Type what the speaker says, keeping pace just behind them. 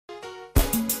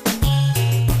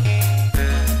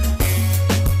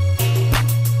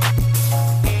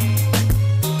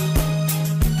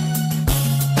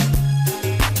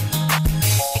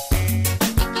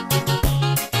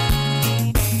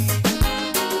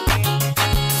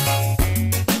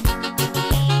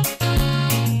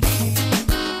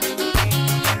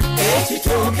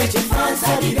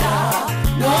KIFANSALIRA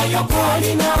noyo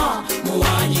kolina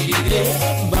muwanyirire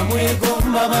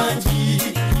bamwegomba bangi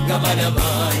ngabana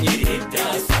banyire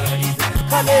dasaliza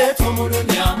kaleto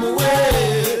mulungi amuwe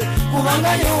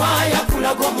kubanga yewaya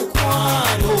kulago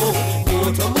mukwano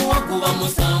moto muwakuba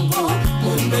musango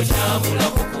mundo kyabula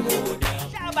kukumuda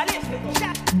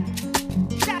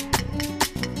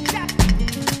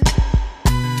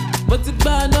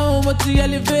Bano what you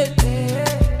elevate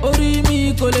Ori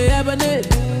mi kole abane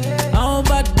Our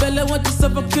bad belly want to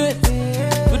suffocate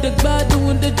With the bad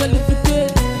doing the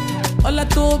jollificate All I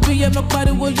told me I'm a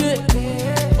party with you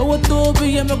Oh I told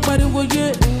me I'm a party with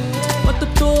you What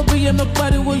I told me I'm a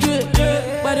party with you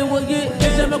Party with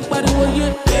you I'm a party with you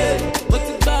What's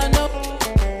it bano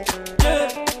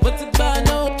What's it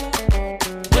bano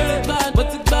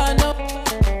What's it bano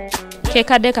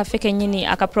Kekadde kaffe kennyini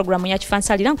aka programu ya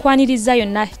KIFANSALIRA nkwaniriza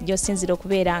yonna gy'osinzira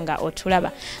okubeera nga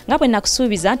otulaba nga bwe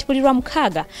nakusuubiza nti buli lwa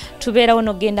mukaaga tubeerawo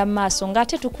n'ogenda mu maaso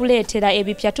ng'ate tukuleetera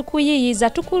ebipya tukuyiiyiza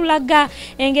tukulaga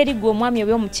engeri gwe omwami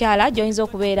oba omukyala gy'oyinza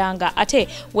okubeera nga ate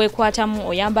weekwatamu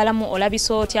oyambalamu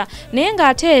olabisa otya naye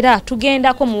ng'ate era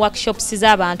tugendako mu workshops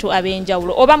z'abantu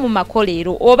ab'enjawulo oba mu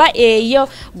makolero oba eyo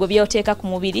gwe by'oteeka ku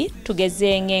mubiri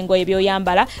tugeze ng'engoye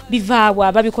by'oyambala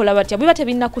bivaawa babikola batya biba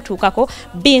tebinnakutuukako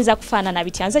biyinza kufa na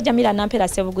bityanza Jamirah Nampeera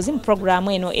sebuguzi mu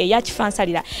programu eno eya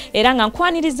KIFANSALIRA era nga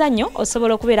nkwaniriza nnyo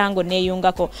osobola okubeera ngo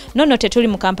neeyungako nono tetuli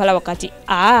mu Kampala wakati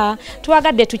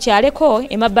twagadde tukyaleko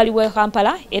emabbali we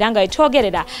Kampala era nga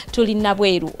etwogerera tuli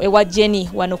nabweru ewa Jenny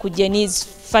wano ku Jenny's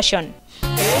Fashion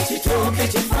ekitoke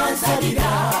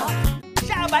KIFANSALIRA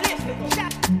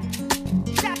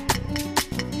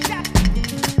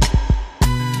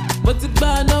What's it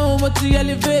bano what you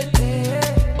elevate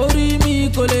Ori mi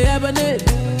kole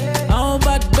abane Our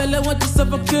bad belly want to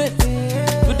suffocate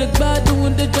With the bad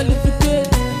doing the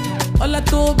jollificate All I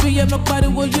told me I'm a party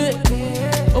with you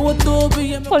Oh I told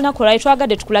me I'm a olunaku lwali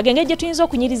twagadde tukulage engeri gye tuyinza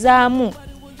okunyirizaamu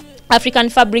African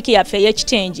fabric yaffe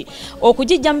ey'ekitengi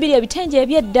okugijja mubiri ebitengi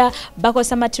ebyedda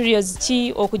bakosa materials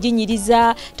ki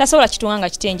okuginyiriza tasobola kitunga nga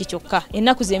kitengi kyokka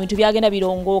ennaku z'ebintu byagenda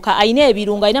birongooka ayina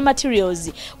ebirungo ayina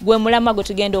materials gwe mulama gwe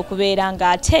tugenda okubeera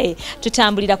nga ate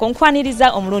tutambulirako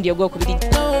nkwaniriza omulundi ogwokubiri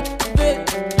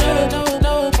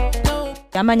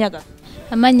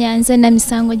amanya nze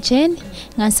Namisango Jane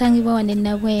nga nsangibwa wano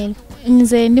Nabweru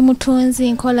nze ndi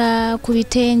mutunzi nkola ku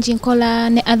bitengi nkola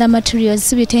ne other materials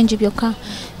si bitengi byokka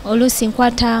oluusi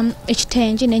nkwata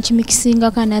ekitengi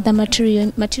n'ekimikisinga kana other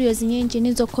materials nyingi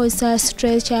nizokozesa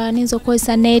stretcher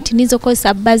nizokozesa net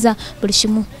nizokozesa baza buli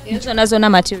kimu zonna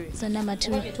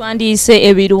materials twandiise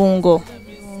ebirungo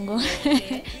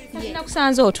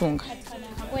nakusanze otunga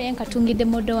Oye nkatungidde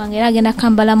moddo wange era agenda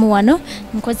kambalamu wano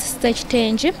nkozesa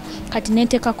ekitengi kati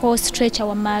nenteekako stretcher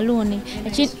wa maluuni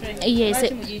yes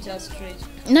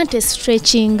not a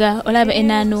stretching olaba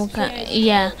enanuka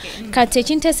yeah kati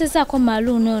ekinteesezaako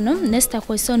maluuni ono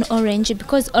nesitakozesa ono orange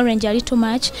because orange ali too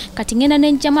much kati ngenda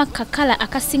nenjamu akakala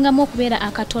akasingamu okubeera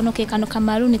akatono ke kano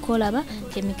kamaluuni kolaba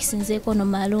kemikisinzeeko ono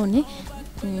maluuni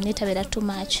netabeera too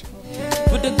much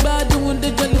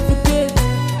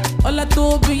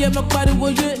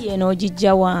yeno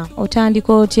ogijjawa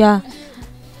otandika otya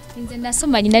nze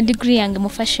nasoma nina degree yange mu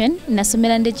fashion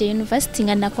nasomera Ndeje University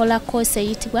nga nakola course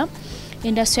eyitibwa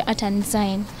Industrial Art and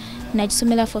Design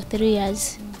nagisomera for 3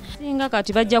 years singa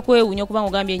kati bajja kwewunya okuba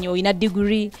ngambye nnyo olina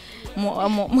degree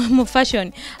mu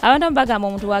fashion abantu bagamba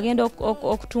omuntu wagenda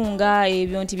okutunga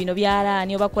ebyo nti bino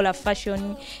byalaani obakola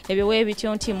fashion ebyo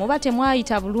weebityo nti muba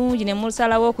temwayita bulungi ne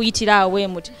musalawo okuyitira awe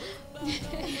muti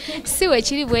siwe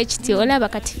kiri bwe kiti olaba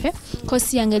kati fe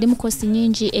kosi yange erimu kosi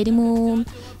nyingi erimu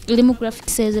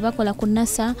graphics bakola ku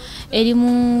NASA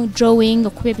erimu drawing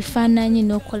okuba ebifaananyi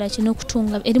n'okola kino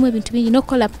okutunga erimu ebintu bingi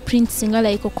n'okola prints nga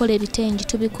like okola ebitengi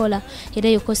tubikola era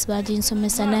yo kosi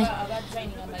baginsomesa naye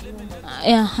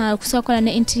okusobola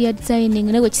ne interior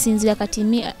designing nawe kisinzira kati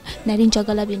mi nali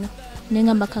njagala bino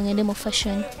nengamba kangende mu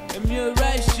fashion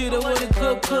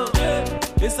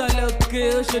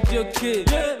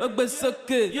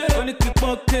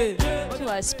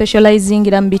specializing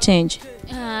in bitengi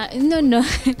no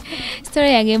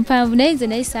story yange mpanvu naye nze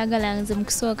naye saagala nze mu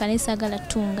kusooka naye saagala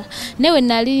tunga newe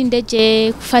nali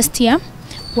Ndeje first year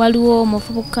waliwo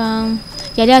omuvubuka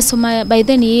yali asoma by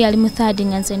then ye yali mu third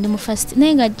nga nze ndi mu first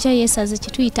naye nga ajja yesaze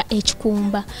kituyita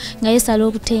ekikumba nga yesala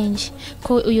obutengi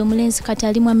ko uyo mulenzi kati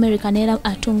ali mu America neera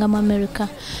atunga mu America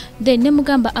then ne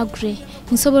mugamba agree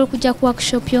nsobola kujja ku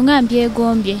workshop yo ngambye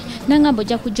egombye nangamba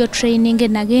ojja kujja training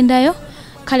nagendayo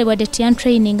kale wadde tian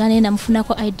training ane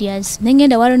namufunako ideas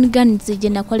nengenda Warren Guns gye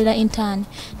nakolera intern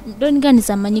Warren Guns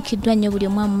amanyikiddwa nnyo buli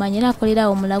omwamu manyi era akolera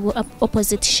omulago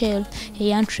opposite Shell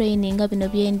eyan training bino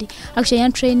byendi actually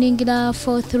yan training la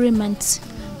for 3 months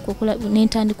kukula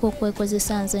nentandika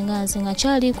okwekozesa nze nga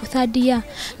kyali ku third year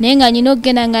naye nga nyina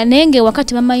okgenda nga nenge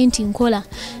wakati bamanyi nti nkola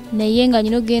naye nga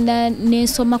nyina okgenda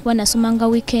nensoma kuba nasomanga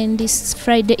weekend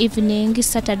Friday evening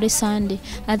Saturday Sunday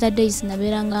other days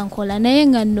nabeera nga nkola naye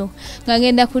nga no nga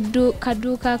ngenda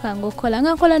kaduuka kange okola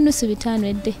nga nkola nusu 5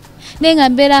 edde naye nga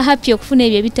mbeera happy okufuna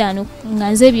ebyo 5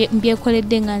 nga nze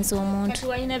mbyekoledde nga nze omuntu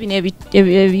walina bino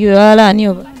ebyalaani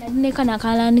oba neka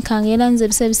nakalani kange era nze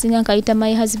bisebisinga nkayita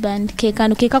my husband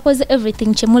kekakoze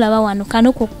everything kyemulaba wano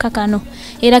kano kokka kano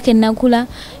era kenagula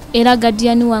era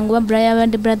guardian wangu wa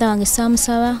brother wange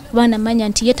samusaba bana manya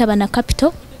nti yetaba na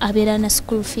capital abeera na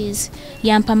school fees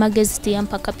yampa magazeti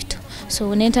yampa capital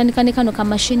so nentandika ne kano ka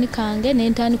machine kange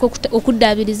nentandika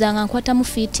okuddabiriza nga nkwata mu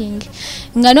fitting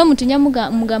nga no muntu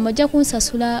nyamugamba ajja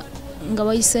kunsasula nga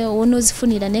wayise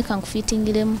onozifunira ne kan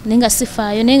kufitingiremu nenga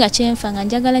sifaayo nenga kyenfa nga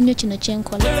njagala nnyo kino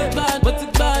kyenkola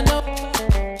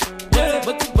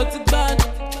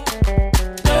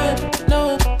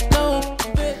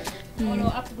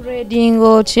upgrading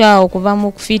otya okuva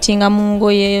mu kufitinga mu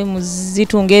ngoye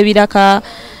muzitunga ebiraka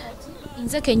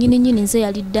nze kenyini nze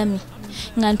yali ddami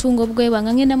nga ntunga obugoye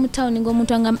bwange ngenda mu town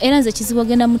ng'omuntu anga era nze kizibu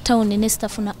ogenda mu town ne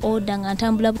stafuna order nga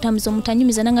ntambula butambuzi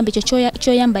omutanyumiza nangamba ekyo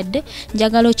kyoyambadde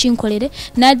njagala okinkolere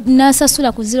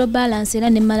nasasula ku zero balance era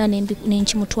nemmala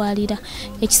nenkimutwalira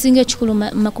ekisinga ekikulu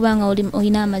makubanga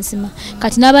olina amazima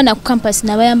kati n'abaana ku campus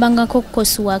nabayambangako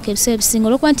kukosi wake ebiseera ebisinga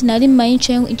olwokuba nti nali mmanyi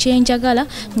kyenjagala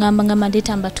ngamba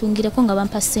mandeeta mbatungireko nga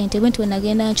bampa ssente bwe nti we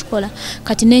nagenda nkikola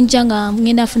kati nenja nga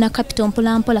ngenda nfuna capital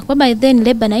mpolampola kuba by then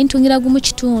labor naye ntungira gumu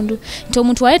kitundu nti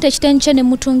omuntu waleeta ekitenche ne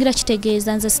mutungira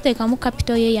kitegeeza nze siteekamu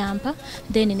capital ye yampa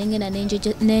then nengenda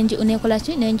nenkola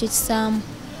ki nenjekisaamu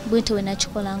bwente we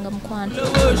nakikolanga mukwano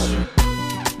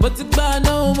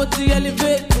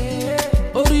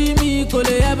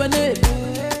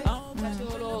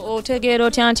otegeera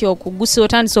otya nti okugusa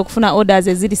otandise okufuna orders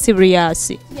eziri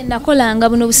serious nakolanga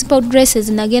buno simple dresses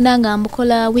nagenda nga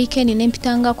mbukola weekend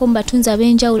nempitangako mbatunza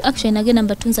abenjawulo actually nagenda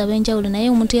mbatunza abenjawulo naye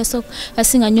omuntu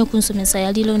yasinga nnyo okunsomesa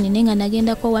yali loni nenga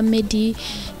nagendako wa medi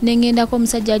nengendako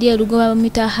omusajja ali erugoba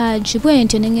bamita haji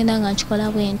bwentyo nengenda nga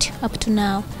nkikola bwentyo up to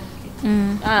now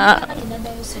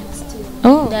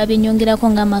ndabinyongerako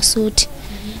nga masuuti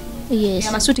yes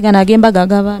amasuuti gano agemba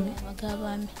gagabami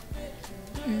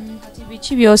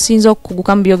biki byosinza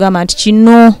okukuguka mu byogamba nti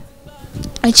kino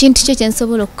ekintu kye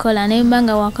kyensobola okukola naye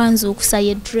mbanga wakanzuukusa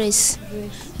ye dress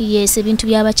yes ebintu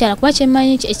by'abakyala kuba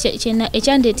kyemmanyi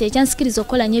ekyandeeta ekyansikiriza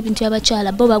okukola nnyo ebintu by'abakyala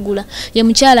bo bagula ye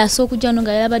mukyala asooka okujja no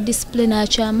nga yalaba display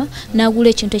n'akyama n'agula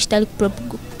ekintu ekitali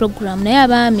program naye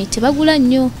abaami tebagula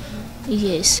nnyo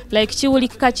yes like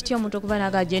kiwulika kityo omuntu okuba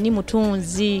nagaje ni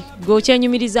mutunzi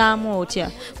gokyenyumirizaamu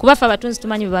otya kuba ffe abatunzi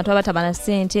tumanyi bebantu abatabana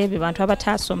ssente bebantu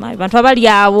abatasoma bebantu abali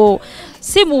awo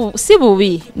si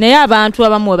bubi naye abantu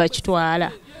abamu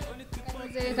bakitwala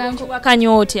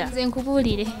wakanya otya nze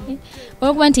nkubuulire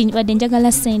olwokuba nti badde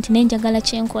njagala ssente naye njagala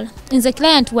kyenkola nze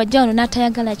client wajja wano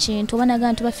n'atayagala kintu oba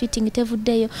nagala nti bafitting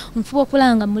tevuddeyo nfuba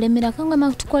okulanga mulemera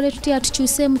kangama tukole tutya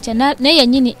tukyuseemu kya naye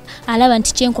yennyini alaba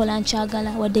nti kyenkola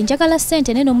nkyagala wadde njagala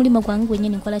ssente naye n'omulimu gwange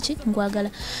gwennyini nkola ki ngwagala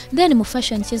then mu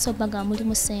fashion kyensobaga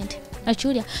mulimu ssente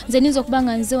akyulya nze ninza okuba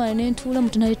nga nze wano nentuula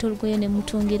omuntu naleeta olugoye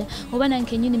nemutungira oba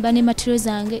nange nyini mba ne material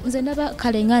zange nze ndaba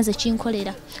kale nga nze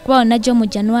kinkolera kuba wano najja mu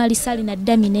January sali na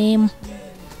ddami n'emu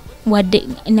wadde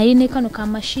nali ne kano ka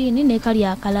mashini ne kali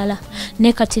akalala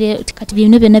ne kati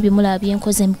bino byonna bimulaba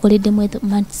byenkoze mbikoleddemu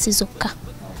months zokka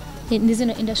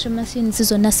zino industrial machines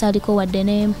zonna saaliko wadde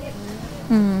n'emu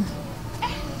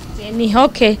ni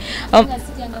okay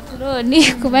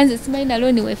kubanze simanyi na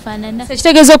looni wefaanana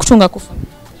kitegeeza okutunga kufa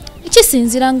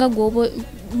kisinzira nga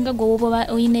gwoba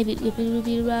oyina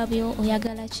ebirubirwabyo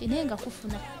oyagala ki naye nga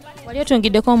kufuna wali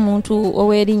otungiddeko omuntu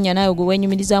ow'erinnya nawe gwe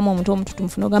wenyumirizaamu omuntu omututu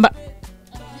mufuna ogamba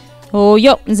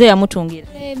oyo nze yamutungira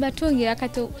batungira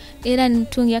kati era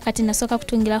ntungira kati nasooka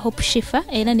kutungira Hope Shifa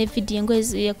era ne video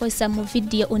ngoye yakozesa mu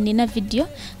video onina video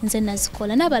nze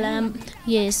nazikola n'abalala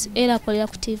yes era akolera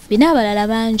ku TV n'abalala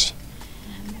bangi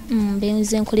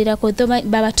benze nkolirako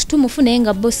baba tutumufu naye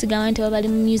nga boss gamba nti bali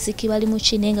mu music bali mu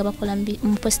kine nga bakola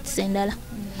mu posts endala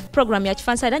program ya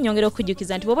Kifansalira nyongera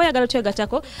okujjukiza nti bwoba oyagala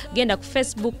twegatako genda ku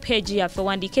Facebook page yaffe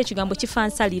wandiika ekigambo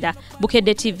Kifansalira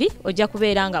Bukedde TV ojja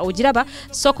kubeera nga ogiraba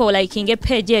soko likinge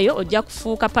page eyo ojja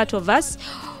kufuuka part of us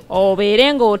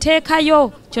obeere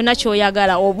ng'oteekayo kyonna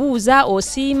ky'oyagala obuuza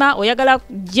osiima oyagala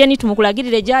jeni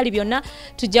tumukulagirire gyali byonna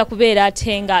tujja kubeera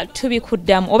ate nga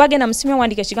tubikuddamu oba genda musimye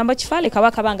wandika ekigambo kifaale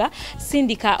kabanga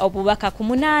sindika obubaka ku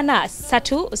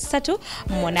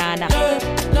 8338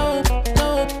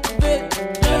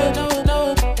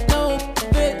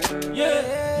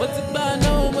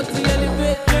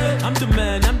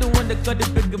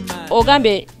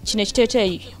 ogambye kino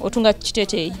ekiteeteeyi otunga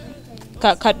kiteeteeyi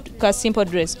ka simple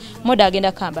dress moda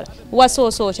agenda kambala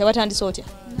wasoosa otya watandise otya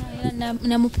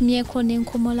namupimyeko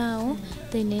nenkomolaawo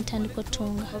then netandika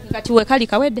otunga kati wekali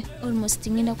kawedde almost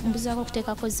ngenda kumbuzaako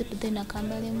okuteekako zipu then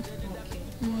akambalemu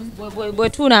bwe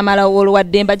tunaamala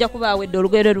olwaddembe ajja kuba awedde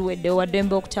olugero luwedde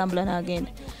owaddembe okutambula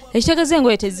n'agenda ekitegeeza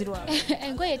engoye tezirwawo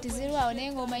engoye tezirwawo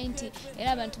naye ng'omanyi nti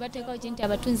era abantu bateekawo ki nti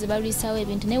abatunzi balwisawo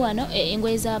ebintu naye wano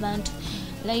engoye z'abantu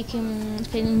like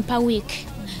pa week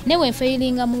naye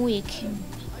wenfeiringa mu week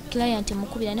client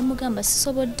mukubira ne mugamba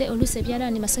sisobodde oluusi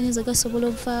ebyalaani masannyalaze gasobola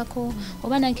ovaako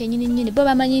oba nanke nyini bo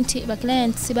bamanyi nti ba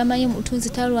clients bamanyi mutunzi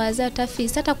talwaza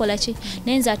tafiisa takola ki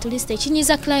naye nze at least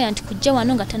ekinyiza client kujja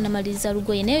wano nga tannamaliriza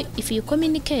lugoye naye if you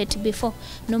communicate before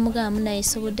n'omugamba naye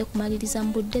esobodde kumaliriza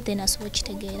mu budde then asobola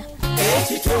kitegeera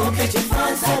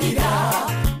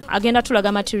agenda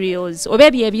tulaga materials oba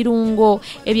ebyo ebirungo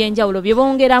ebyenjawulo bye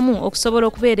bongeramu okusobola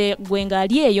okubeera gwe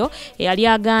ngaali eyo eyali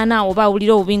agaana oba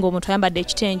awulira obubi ng'omuntu ayambadde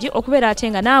ekitengi okubeera ate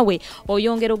nga naawe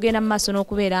oyongera ogenda mu maaso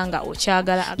n'okubeera nga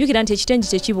okyagala jjukira nti ekitengi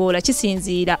tekiboola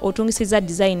kisinziira otungisiza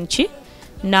design ki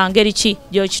na ngeri ki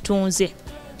gy'okitunze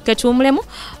ketuwumulemu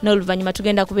n'oluvannyuma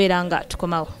tugenda kubeera nga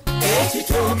tukomawo.